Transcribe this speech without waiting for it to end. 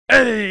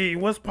Hey,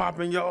 what's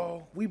poppin',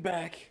 y'all? We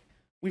back.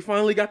 We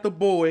finally got the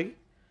boy,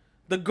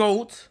 the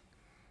GOAT.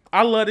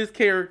 I love this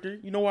character.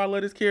 You know why I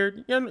love this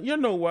character? You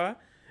know why.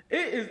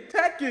 It is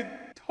Tekken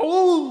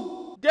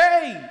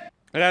Day.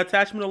 I got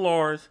attachment to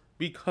Lars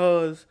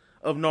because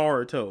of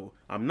Naruto.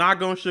 I'm not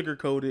gonna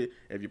sugarcoat it.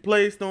 If you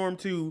play Storm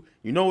 2,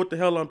 you know what the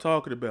hell I'm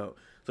talking about.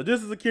 So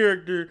this is a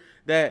character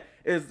that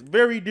is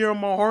very dear in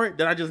my heart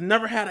that I just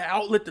never had an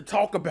outlet to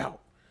talk about.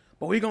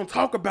 But we're gonna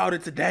talk about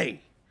it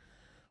today.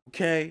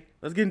 Okay,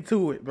 let's get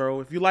into it, bro.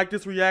 If you like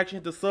this reaction,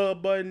 hit the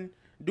sub button,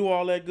 do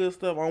all that good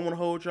stuff. I don't want to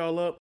hold y'all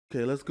up.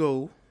 Okay, let's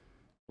go.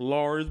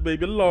 Lars,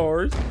 baby,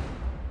 Lars.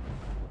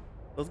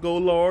 Let's go,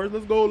 Lars.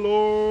 Let's go,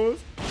 Lars.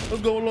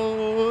 Let's go,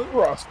 Lars.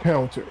 Cross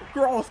counter.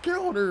 Cross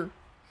counter.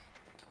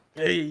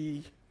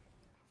 Hey.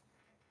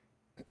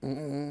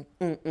 Come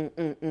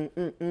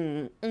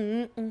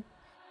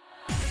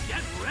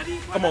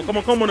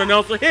on,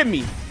 announcer. Hit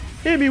me.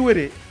 Hit me with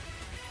it.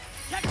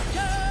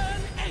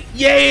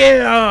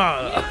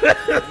 Yeah!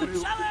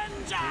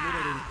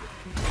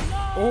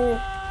 Oh.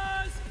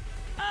 Lars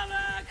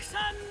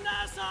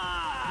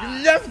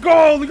Alexandersson! Let's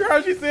go! Look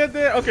how she said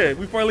that. Okay,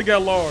 we finally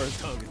got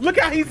Lars. Look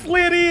how he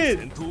slid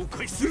in. You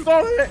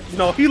saw that?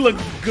 No, he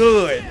looks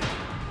good.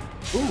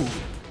 Ooh.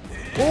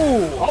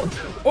 Ooh.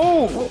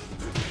 Oh.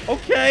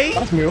 Okay.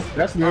 That's new.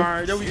 That's new. All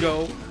right, there we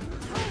go.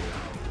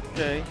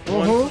 Okay.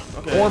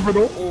 Okay.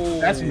 Orbital.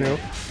 Ooh. That's new.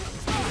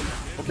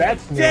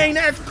 That's new. Dang,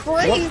 that's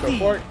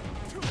crazy.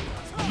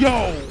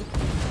 Yo,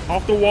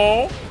 off the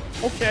wall.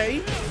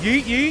 Okay,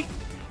 yeet yeet.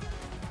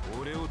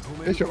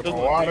 They showed a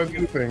lot of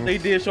new things. They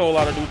did show a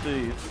lot of new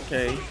things.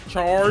 Okay,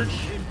 charge.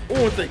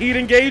 Oh, it's a heat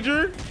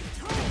engager.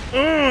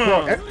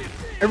 Bro,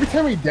 every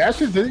time he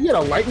dashes, does he get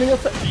a lightning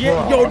effect?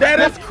 Yeah, yo, that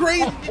is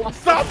crazy.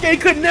 Sasuke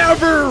could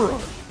never.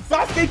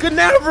 Sasuke could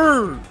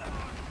never.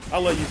 I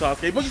love you,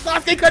 Sasuke, but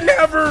Sasuke could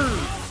never.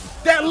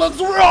 That looks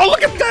real.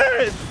 Look at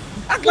that.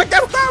 That's like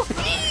that's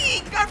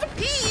peak. That's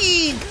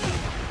peak.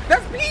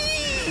 That's peak.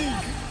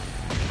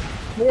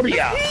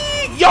 Yeah.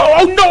 Yo,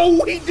 oh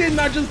no, he did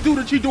not just do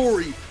the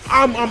Chidori.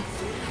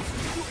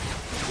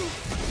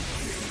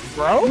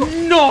 Bro?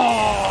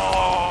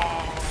 No.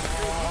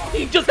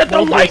 He just hit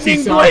the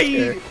lightning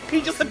blade.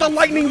 He just hit the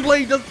lightning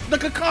blade, the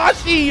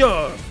Kakashi.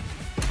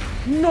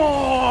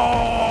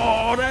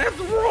 No, that's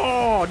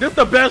raw. This is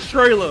the best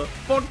trailer.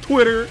 Fuck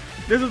Twitter.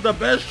 This is the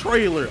best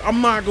trailer. I'm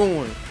not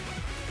going.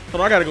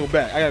 So I gotta go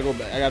back. I gotta go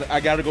back. I gotta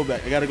go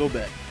back. I gotta go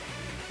back.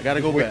 I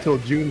gotta go back. Wait till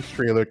June's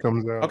trailer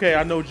comes out. Okay,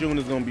 I know June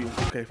is gonna be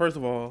okay. First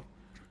of all,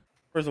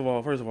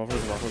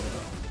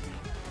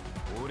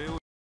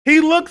 he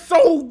looks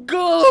so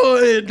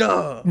good.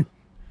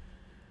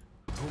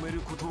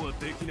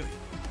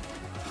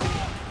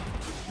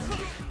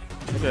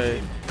 Okay,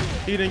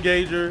 heat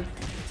engager.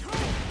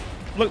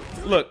 Look.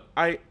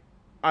 I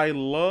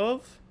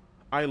love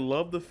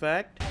the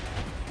fact,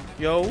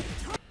 yo.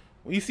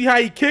 You see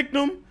how he kicked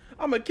him?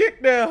 I'ma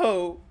kick that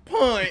hoe.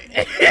 Punt.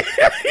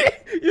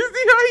 You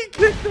see how he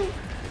kicked him?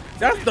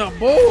 That's the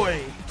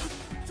boy.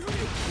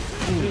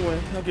 Anyway,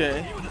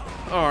 okay.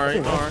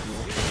 Alright.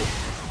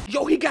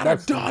 Yo, he got a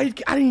die.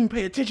 I didn't even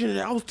pay attention to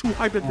that. I was too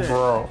hyped at that.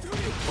 Bro.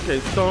 Okay,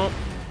 stomp.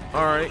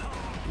 Alright.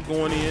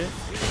 Going in.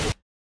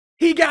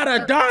 He got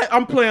a die.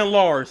 I'm playing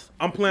Lars.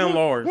 I'm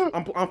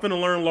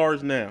finna learn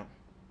Lars now.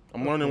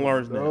 I'm learning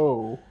Lars now.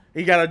 No.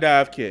 He got a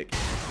dive kick.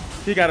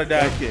 He got a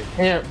dive kick.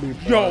 Can't be.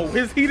 Yo,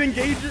 his heat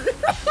engager.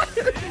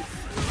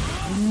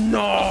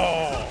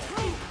 No.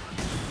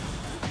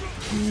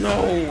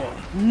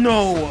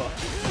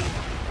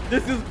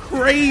 This is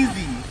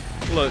crazy.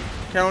 Look,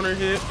 counter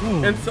hit.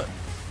 And so,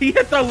 he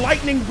hit the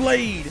lightning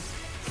blade.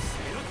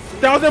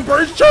 1,000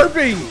 birds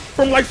chirping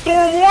from like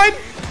Storm 1.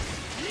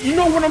 You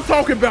know what I'm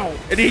talking about.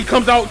 And then he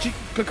comes out.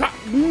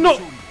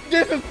 No,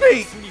 this is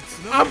peak.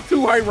 I'm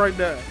too hyped right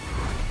now.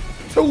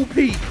 Too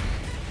peak.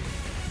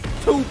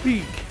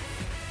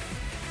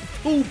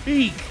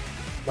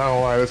 Not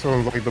gonna lie, this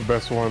one's like the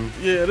best one.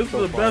 Yeah, this is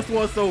the best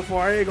one so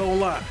far. I ain't gonna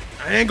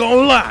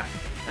lie.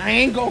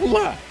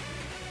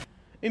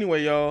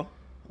 Anyway, y'all,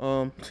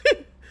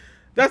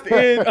 that's the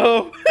end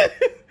of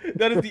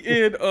that is the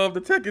end of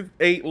the Tekken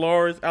 8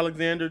 Lars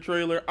Alexander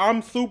trailer.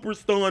 I'm super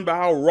stunned by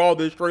how raw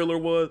this trailer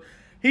was.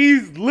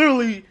 He's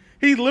literally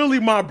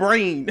my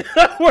brain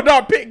when I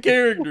pick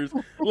characters.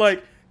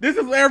 Like, this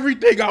is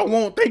everything I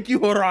want. Thank you,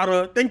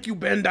 Harada. Thank you,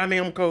 Bandai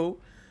Namco.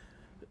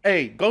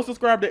 Hey, go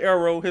subscribe to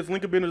Arrow. His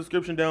link will be in the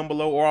description down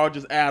below, or I'll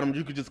just add him.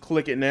 You could just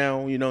click it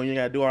now. You know, you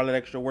gotta do all that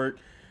extra work.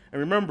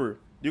 And remember,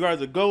 you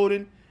guys are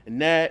golden,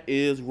 and that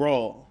is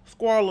raw.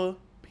 Squala,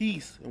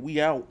 peace, and we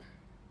out.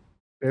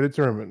 They're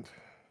determined.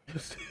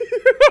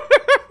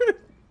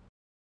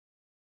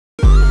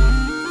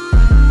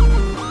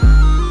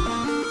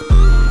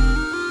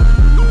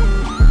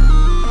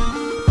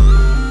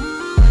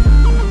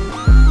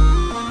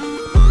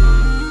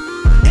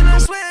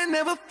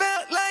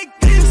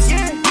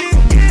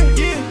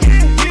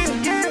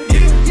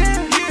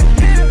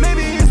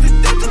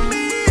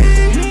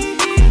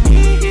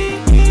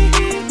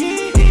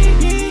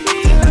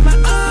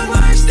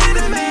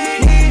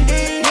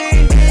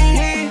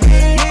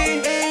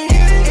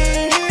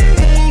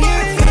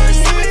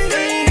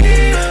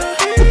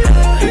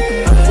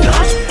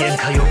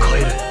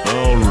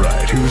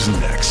 Who's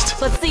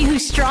next? Let's see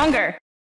who's stronger.